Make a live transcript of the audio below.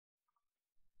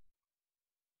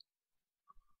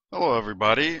Hello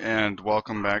everybody, and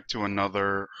welcome back to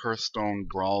another Hearthstone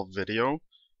Brawl video.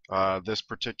 This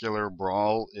particular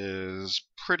Brawl is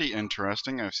pretty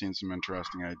interesting. I've seen some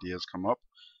interesting ideas come up.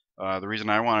 The reason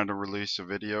I wanted to release a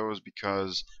video is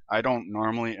because I don't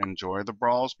normally enjoy the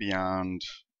Brawls beyond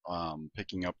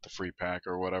picking up the free pack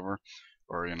or whatever,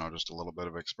 or just a little bit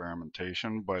of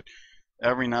experimentation, but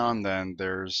every now and then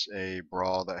there's a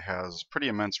brawl that has pretty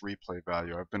immense replay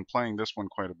value. I've been playing this one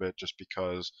quite a bit just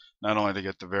because not only to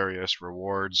get the various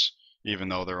rewards, even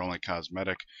though they're only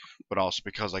cosmetic, but also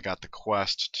because I got the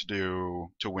quest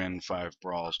to win 5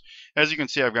 brawls. As you can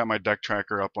see, I've got my deck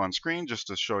tracker up on screen just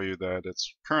to show you that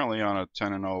it's currently on a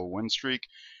 10-0 win streak.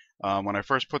 When I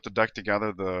first put the deck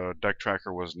together, the deck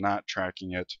tracker was not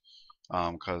tracking it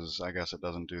because I guess it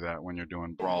doesn't do that when you're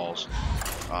doing brawls.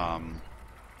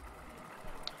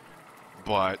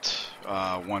 But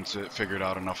once it figured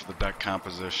out enough of the deck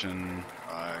composition,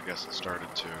 I guess it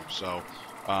started to. So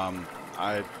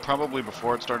I probably,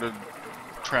 before it started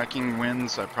tracking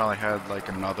wins, I probably had like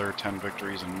another 10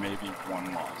 victories and maybe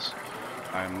 1 loss.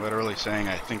 I'm literally saying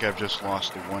I think I've just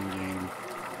lost the 1 game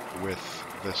with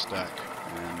this deck.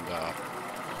 And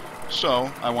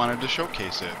so I wanted to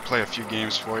showcase it, play a few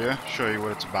games for you, show you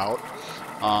what it's about.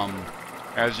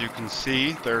 As you can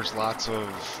see, there's lots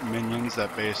of minions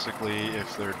that basically,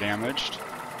 if they're damaged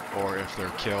or if they're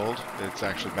killed, it's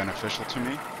actually beneficial to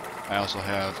me. I also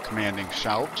have Commanding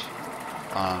Shout.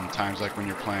 Times like when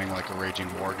you're playing like a Raging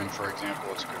Worgen, for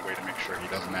example, it's a good way to make sure he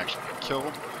doesn't actually get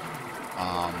killed.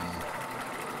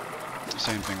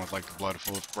 Same thing with like the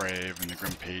Bloodhoof Brave and the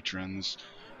Grim Patrons.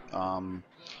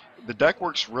 The deck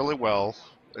works really well.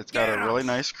 It's got a really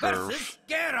nice curve.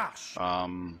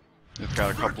 It's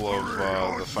got a couple of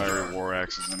the fiery war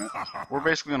axes in it. We're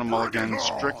basically going to mulligan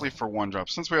strictly for 1 drop.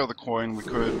 Since we have the coin, we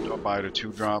could buy a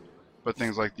 2 drop, but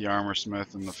things like the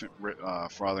Armorsmith and the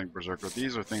Frothing Berserker,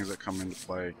 these are things that come into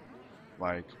play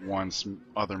like once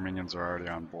other minions are already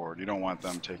on board. You don't want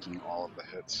them taking all of the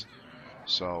hits.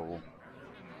 So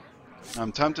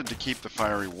I'm tempted to keep the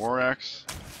fiery war axe,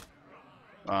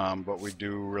 but we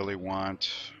do really want...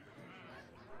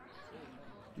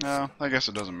 No, I guess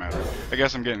it doesn't matter. I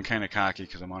guess I'm getting kind of cocky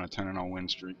because I'm on a 10-0 win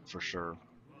streak for sure.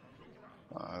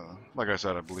 Like I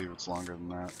said, I believe it's longer than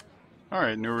that.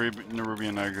 Alright,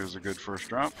 Nerubian Egg is a good first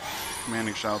drop.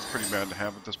 Commanding Shout's pretty bad to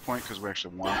have at this point because we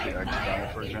actually want the egg to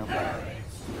die, for example.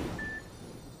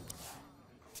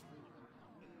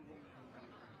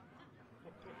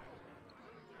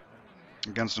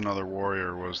 Against Another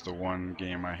Warrior was the one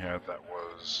game I had that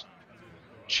was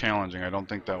challenging. I don't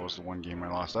think that was the one game I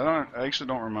lost. I actually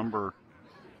don't remember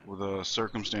the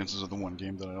circumstances of the one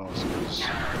game that I lost, because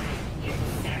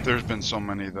there's been so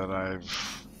many that I've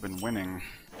been winning.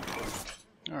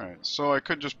 Alright, so I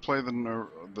could just play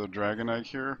the Dragon Egg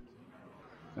here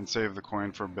and save the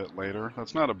coin for a bit later.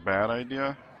 That's not a bad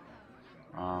idea.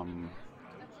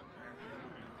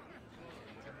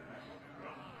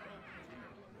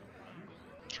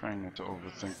 Trying not to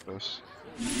overthink this.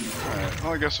 Alright,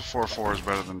 well I guess a 4-4 is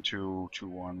better than two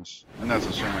 1s. And that's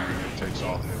assuming it takes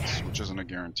all hits, which isn't a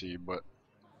guarantee, but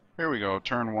here we go,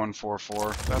 turn 1,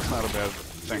 4-4. That's not a bad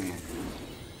thing.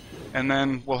 And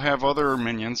then we'll have other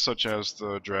minions, such as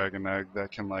the Dragon Egg,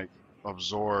 that can like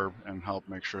absorb and help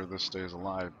make sure this stays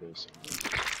alive, basically.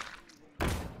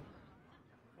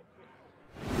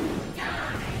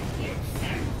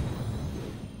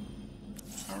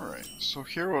 Alright, so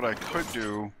here what I could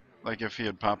do, like if he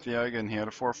had popped the egg and he had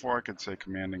a 4-4, I could say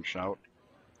Commanding Shout.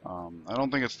 I don't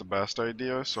think it's the best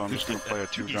idea, so I'm just going to play a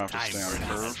 2 drop to stay on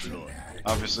curve.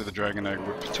 Obviously the Dragon Egg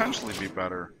would potentially be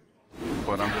better,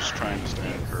 but I'm just trying to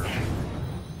stay on curve.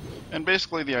 And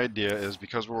basically the idea is,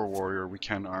 because we're a warrior, we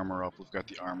can armor up. We've got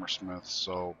the Armorsmith,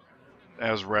 so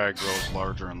as Rag grows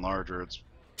larger and larger, it's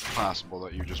possible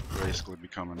that you just basically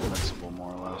become invincible,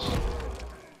 more or less.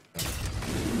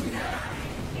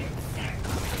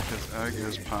 His egg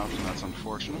is popped, and that's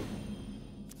unfortunate.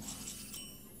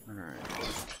 Alright.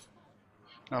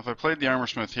 Now if I played the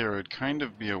Armorsmith here, it would kind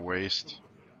of be a waste.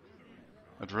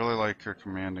 I'd really like a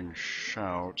Commanding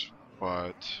Shout,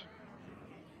 but...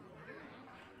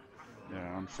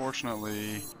 yeah,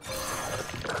 unfortunately...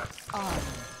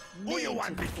 Who you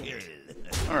want to kill?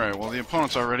 Alright, well the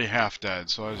opponent's already half dead,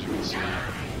 so as you can see...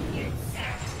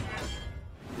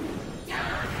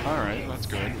 Alright, that's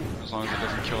good. As long as it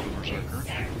doesn't kill the Berserker.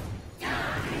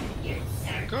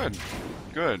 Good.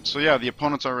 Good. So yeah, the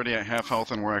opponent's already at half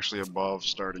health and we're actually above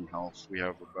starting health. We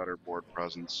have a better board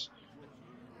presence.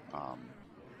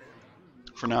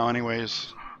 For now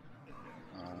anyways.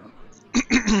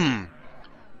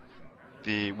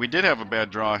 We did have a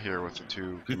bad draw here with the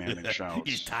 2 commanding shouts.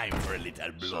 It's time for a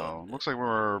little blood. So looks like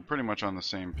we're pretty much on the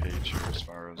same page here as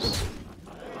far as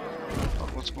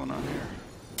what's going on here.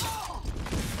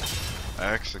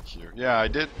 Execute. Yeah, I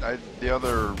did. The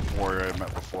other warrior I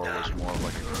met before was more of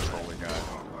like a controlling guy.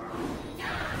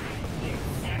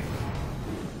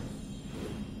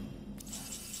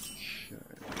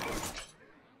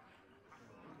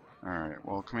 Alright,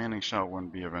 well, commanding shout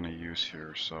wouldn't be of any use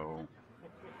here, so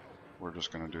we're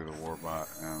just going to do the Warbot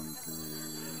and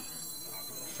the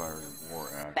Fiery War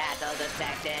Axe. Battle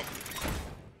detected.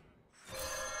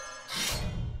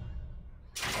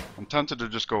 I'm tempted to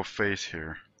just go face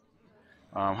here.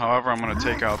 However, I'm going to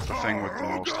take out the thing with the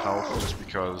most health just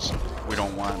because we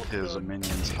don't want his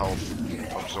minion's health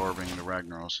absorbing the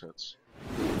Ragnaros hits.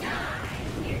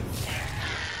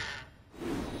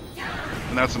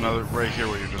 And that's another, right here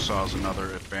what you just saw is another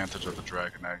advantage of the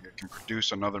Dragon Egg. It can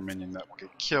produce another minion that will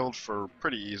get killed for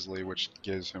pretty easily, which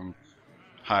gives him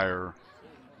higher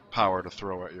power to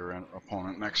throw at your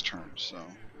opponent next turn. So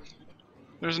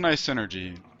there's a nice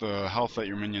synergy. The health that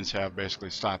your minions have basically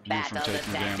stop you from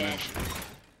taking damage.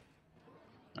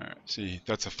 Alright, see,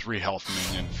 that's a 3 health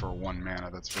minion for 1 mana.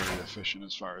 That's very efficient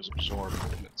as far as absorbing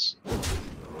hits.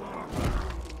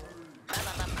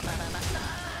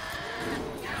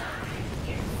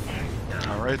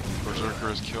 Alright, Berserker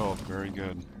is killed. Very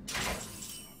good.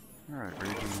 Alright,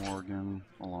 Raging Worgen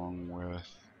along with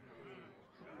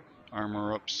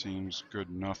armor up seems good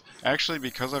enough. Actually,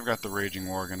 because I've got the Raging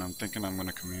Worgen, I'm thinking I'm going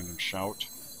to command and shout.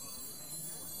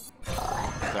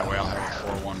 That way I'll have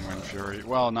a 4-1 Wind Fury.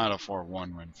 Well, not a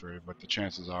 4-1 Wind Fury, but the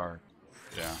chances are,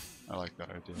 yeah, I like that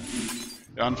idea.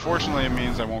 Unfortunately, it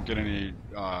means I won't get any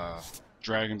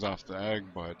dragons off the egg,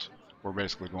 but we're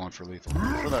basically going for lethal.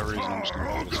 For that reason, I'm just going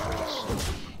to hit his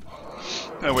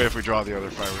face. That way, if we draw the other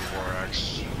Fiery War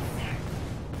Axe.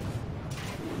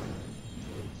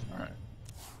 Alright.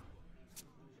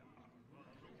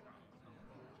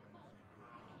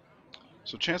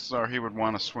 So chances are he would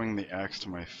want to swing the axe to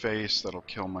my face. That'll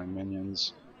kill my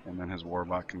minions. And then his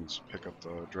Warbot can pick up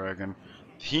the dragon.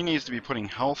 He needs to be putting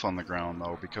health on the ground,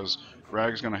 though, because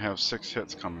Rag's going to have 6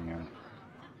 hits coming in.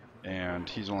 And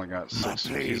he's only got 6,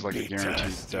 he's like a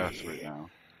guaranteed death right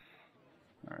now.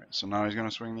 Alright, so now he's going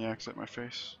to swing the axe at my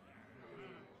face.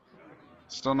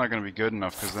 Still not going to be good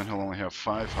enough, because then he'll only have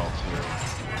 5 health here.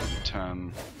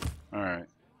 10. Alright.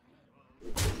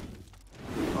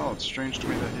 Oh, it's strange to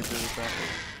me that he did it that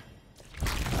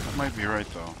way. That might be right,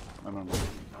 though. I don't know.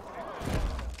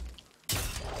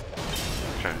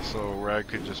 Okay, so Rag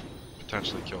could just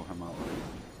potentially kill him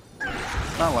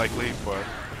outright. Not likely, but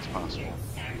it's possible.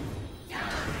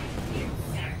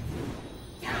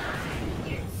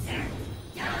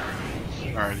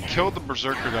 Alright, he killed the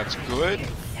Berserker, that's good,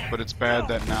 but it's bad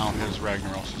that now his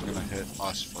Ragnaros is going to hit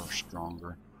us first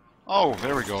stronger. Oh,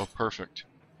 there we go, perfect.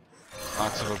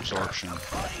 Lots of absorption.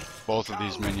 Both of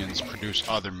these minions produce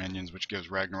other minions, which gives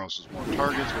Ragnaros more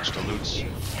targets, which dilutes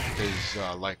his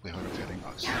likelihood of hitting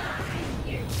us.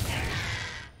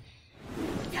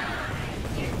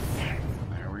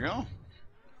 There we go.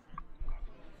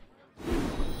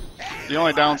 The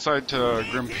only downside to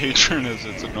Grim Patron is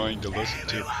it's annoying to listen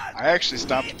to. I actually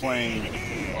stopped playing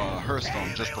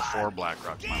Hearthstone just before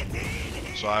Blackrock Mountain,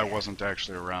 so I wasn't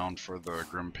actually around for the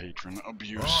Grim Patron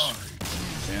abuse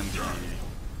and the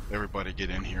everybody get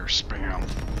in here spam.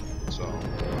 So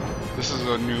this is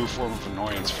a new form of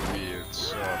annoyance for me.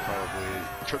 It's probably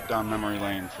a trip down memory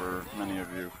lane for many of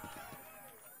you.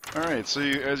 Alright, so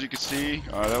as you can see,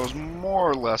 that was more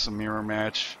or less a mirror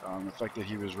match. The fact that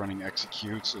he was running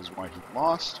executes is why he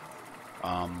lost.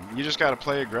 You just got to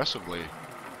play aggressively.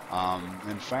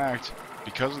 In fact,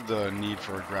 because of the need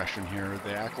for aggression here,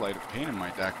 the Acolyte of Pain in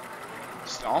my deck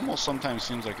almost sometimes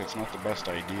seems like it's not the best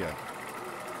idea.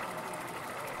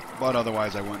 But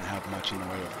otherwise I wouldn't have much in the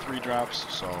way of 3-drops,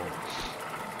 so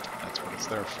that's what it's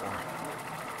there for.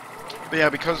 But yeah,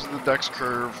 because of the deck's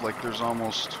curve, like there's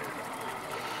almost...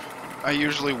 I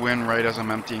usually win right as I'm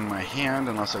emptying my hand,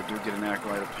 unless I do get an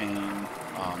Acolyte of Pain.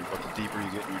 But the deeper you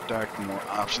get in your deck, the more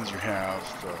options you have,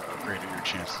 the greater your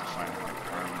chances of finding like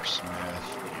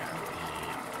Armorsmith and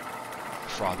the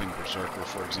Frothing Berserker,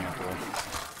 for example.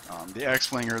 The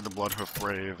Flinger, the Bloodhoof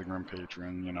Brave, the Grim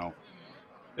Patron, you know.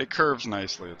 It curves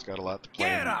nicely. It's got a lot to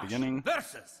play in the beginning.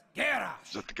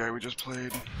 Is that the guy we just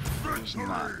played? It is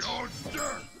not.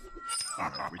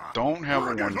 Okay, we don't have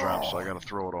a 1-drop, so I gotta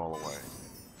throw it all away.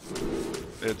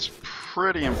 It's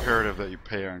pretty imperative that you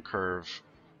pay on curve.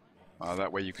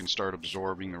 That way you can start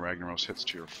absorbing the Ragnaros hits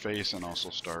to your face and also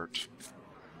start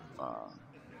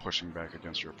pushing back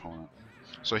against your opponent.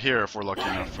 So here, if we're lucky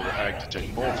enough for the egg to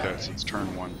take both hits, it's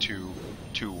turn 1, 2,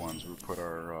 2 ones. We put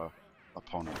our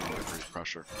opponent under great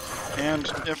pressure. And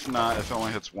if not, if it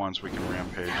only hits once, we can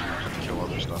rampage and use it to kill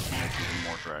other stuff and make even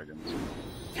more dragons.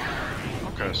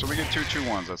 Okay, so we get 2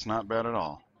 2-1s. That's not bad at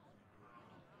all.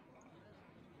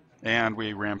 And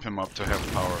we ramp him up to have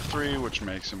a power of 3, which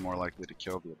makes him more likely to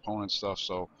kill the opponent's stuff.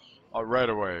 So right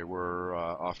away, we're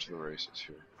off to the races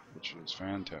here, which is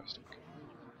fantastic.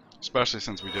 Especially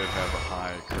since we did have a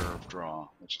high curve draw,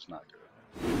 which is not good.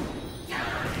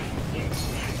 He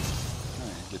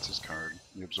gets his card.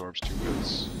 He absorbs 2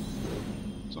 hits.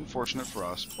 It's unfortunate for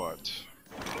us, but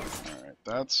alright,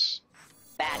 that's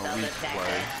a weak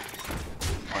play.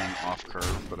 Playing off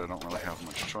curve, but I don't really have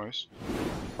much choice.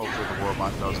 Hopefully the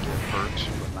Warbot does get hurt,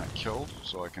 but not killed,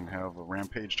 so I can have a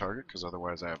Rampage target, because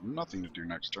otherwise I have nothing to do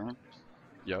next turn.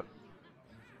 Yet.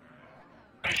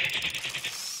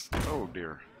 Oh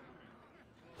dear.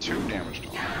 2 damage to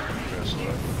him.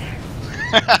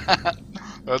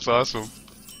 That's awesome.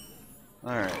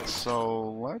 Alright,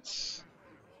 so let's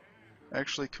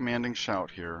actually Commanding Shout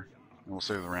here, and we'll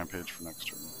save the Rampage for next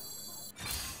turn.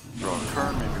 Draw a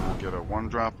card, maybe we'll get a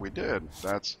 1-drop. We did.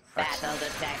 That's excellent.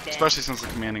 Especially since the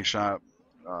Commanding Shot,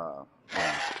 yeah.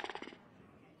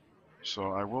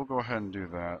 So I will go ahead and do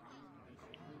that.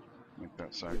 Make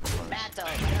that sacrifice.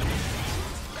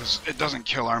 Because it doesn't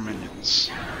kill our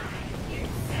minions.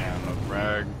 And the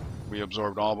rag, we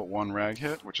absorbed all but 1 rag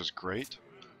hit, which is great.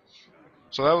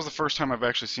 So that was the first time I've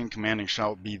actually seen Commanding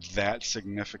Shout be that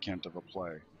significant of a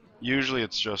play. Usually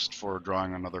it's just for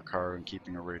drawing another card and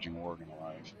keeping a Raging Worgen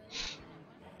alive.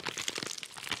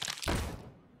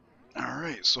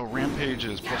 Alright, so Rampage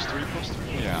is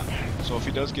 +3/+3? Yeah. So if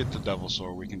he does get the Devil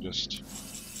Sword, we can just...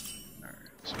 Alright,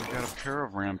 so we've got a pair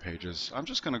of Rampages. I'm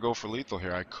just going to go for lethal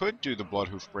here. I could do the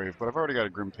Bloodhoof Brave, but I've already got a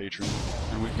Grim Patron,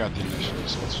 and we've got the initiative,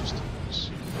 so let's just do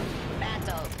this.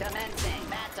 Battle commencing!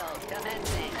 Battle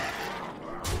commencing!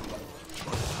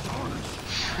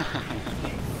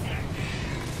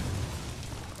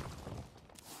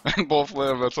 And both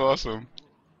live, that's awesome.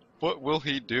 What will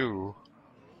he do?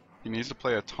 He needs to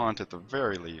play a taunt at the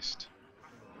very least.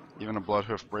 Even a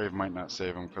Bloodhoof Brave might not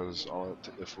save him, because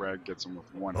if Rag gets him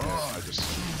with 1 hit, I just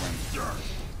win.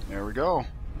 There we go.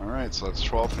 Alright, so that's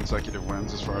 12 consecutive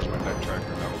wins as far as my deck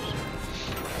tracker knows.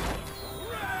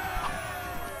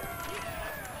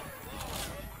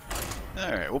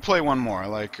 Alright, we'll play one more. I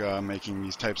like making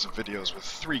these types of videos with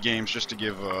 3 games just to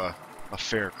give a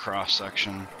fair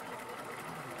cross-section.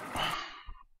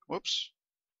 Whoops.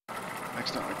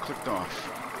 Accidentally clicked off.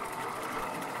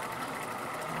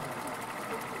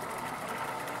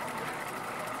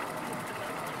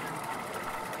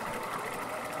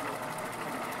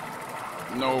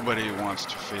 Nobody wants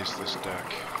to face this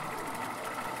deck.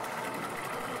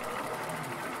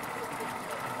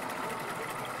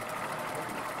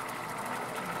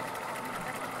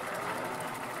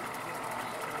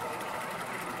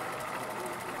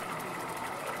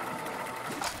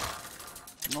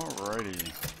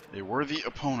 Alrighty. A worthy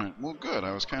opponent. Well, good.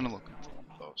 I was kind of looking for one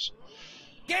of those.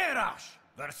 Garrosh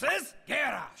versus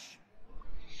Garrosh.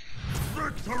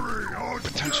 Victory!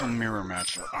 Potential mirror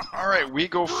matchup. Alright, we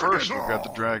go first. We've got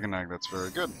the Dragon Egg. That's very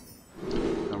good.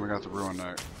 Then we got the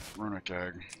Runic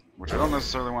Egg, which I don't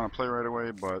necessarily want to play right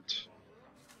away, but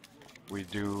we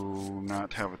do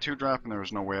not have a 2-drop, and there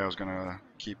was no way I was going to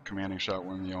keep Commanding Shot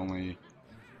when the only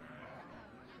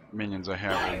minions I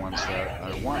have are ones that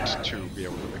I want to be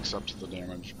able to accept the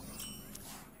damage.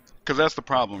 Because that's the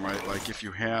problem, right? Like, if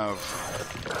you have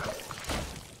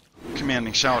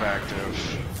Commanding Shout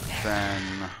active, then,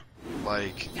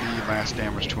 like, the last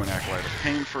damage to an Acolyte of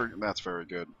Pain, that's very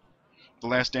good. The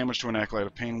last damage to an Acolyte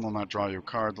of Pain will not draw you a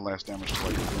card. The last damage to,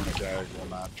 like, a Runic Egg will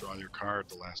not draw you a card.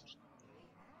 The last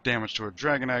damage to a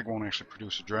Dragon Egg won't actually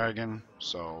produce a dragon.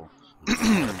 So,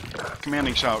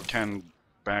 Commanding Shout can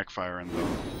backfire in the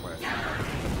way.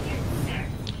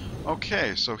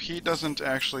 Okay, so he doesn't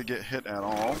actually get hit at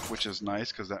all, which is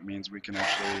nice, because that means we can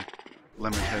actually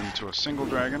limit him to a single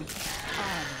dragon,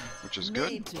 which is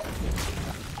good.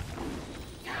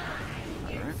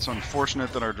 Alright, it's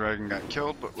unfortunate that our dragon got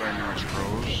killed, but Ragnarok's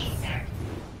grows.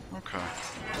 Okay.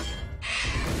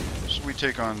 So we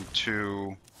take on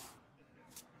 2.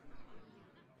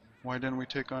 Why didn't we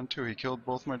take on 2? He killed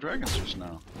both my dragons just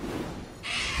now.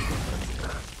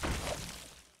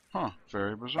 Huh,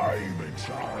 very bizarre. I'm in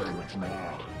charge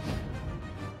now.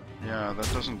 Yeah, that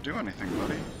doesn't do anything,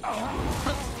 buddy.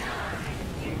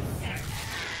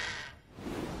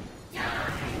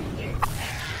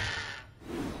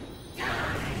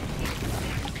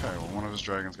 Okay, well, one of his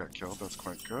dragons got killed. That's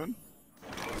quite good.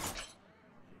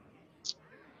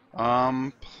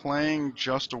 Playing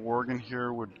just a Worgen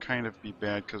here would kind of be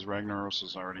bad because Ragnaros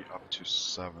is already up to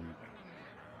 7.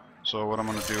 So what I'm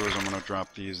going to do is I'm going to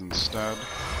drop these instead.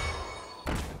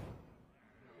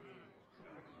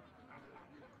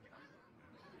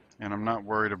 And I'm not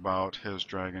worried about his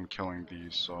dragon killing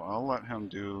these, so I'll let him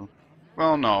do...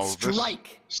 Well, no,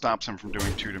 Strike. This stops him from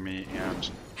doing 2 to me and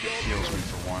heals me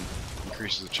for 1.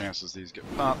 Increases the chances these get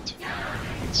popped,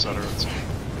 etc. etc.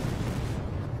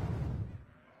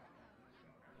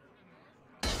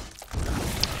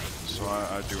 So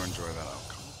I do enjoy that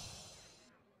outcome.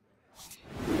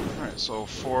 Alright, so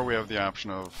 4 we have the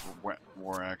option of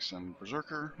War Axe and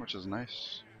Berserker, which is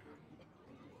nice.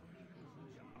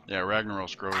 Yeah,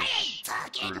 Ragnaros grows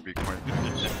through to be quite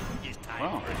good.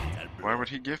 Wow, why would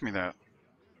he give me that?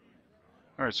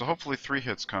 Alright, so hopefully 3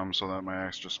 hits come so that my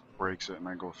axe just breaks it and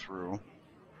I go through.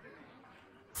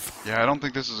 Yeah, I don't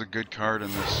think this is a good card in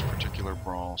this particular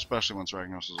brawl, especially once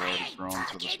Ragnaros has already grown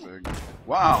to this big.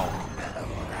 Wow!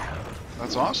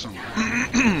 That's awesome.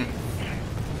 I'm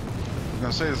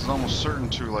gonna say this is almost certain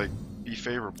to, like, be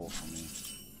favorable for me.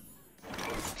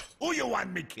 Who you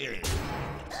want me killed?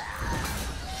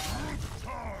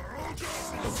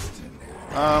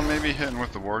 Maybe hitting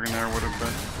with the Worgen there would have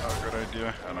been a good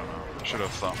idea. I don't know. I should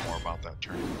have thought more about that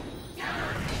turn.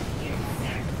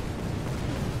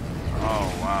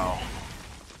 Oh, wow.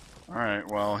 Alright,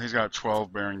 well, he's got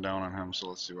 12 bearing down on him, so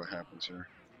let's see what happens here.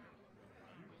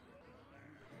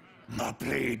 My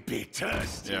blade be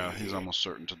thirsty. Yeah, he's almost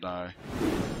certain to die.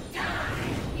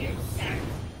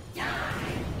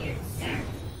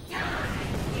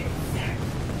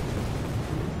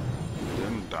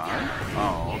 Didn't die?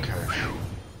 Oh, okay.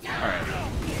 Alright.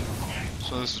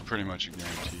 So this is pretty much a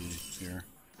guarantee here.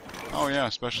 Oh yeah,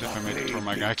 especially if I make it to where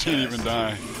my guy can't even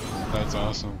die. That's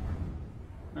awesome.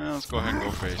 Yeah, let's go ahead and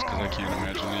go face, because I can't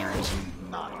imagine any reason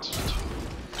not to.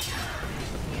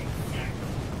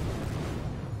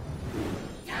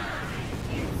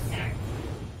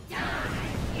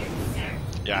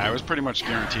 Yeah, I was pretty much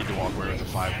guaranteed to walk away with a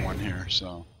 5-1 here,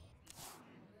 so...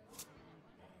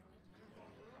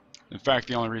 In fact,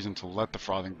 the only reason to let the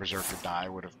Frothing Berserker die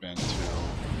would have been to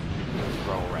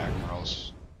throw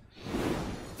Ragnaros.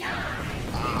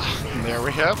 There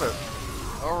we have it.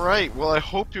 Alright, well I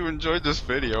hope you enjoyed this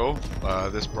video.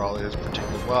 This brawl is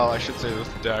particularly, well I should say this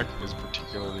deck is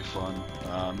particularly fun.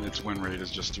 Its win rate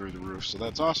is just through the roof, so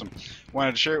that's awesome.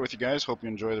 Wanted to share it with you guys, hope you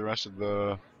enjoy the rest of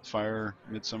the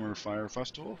Midsummer Fire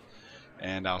Festival,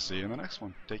 and I'll see you in the next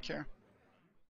one. Take care.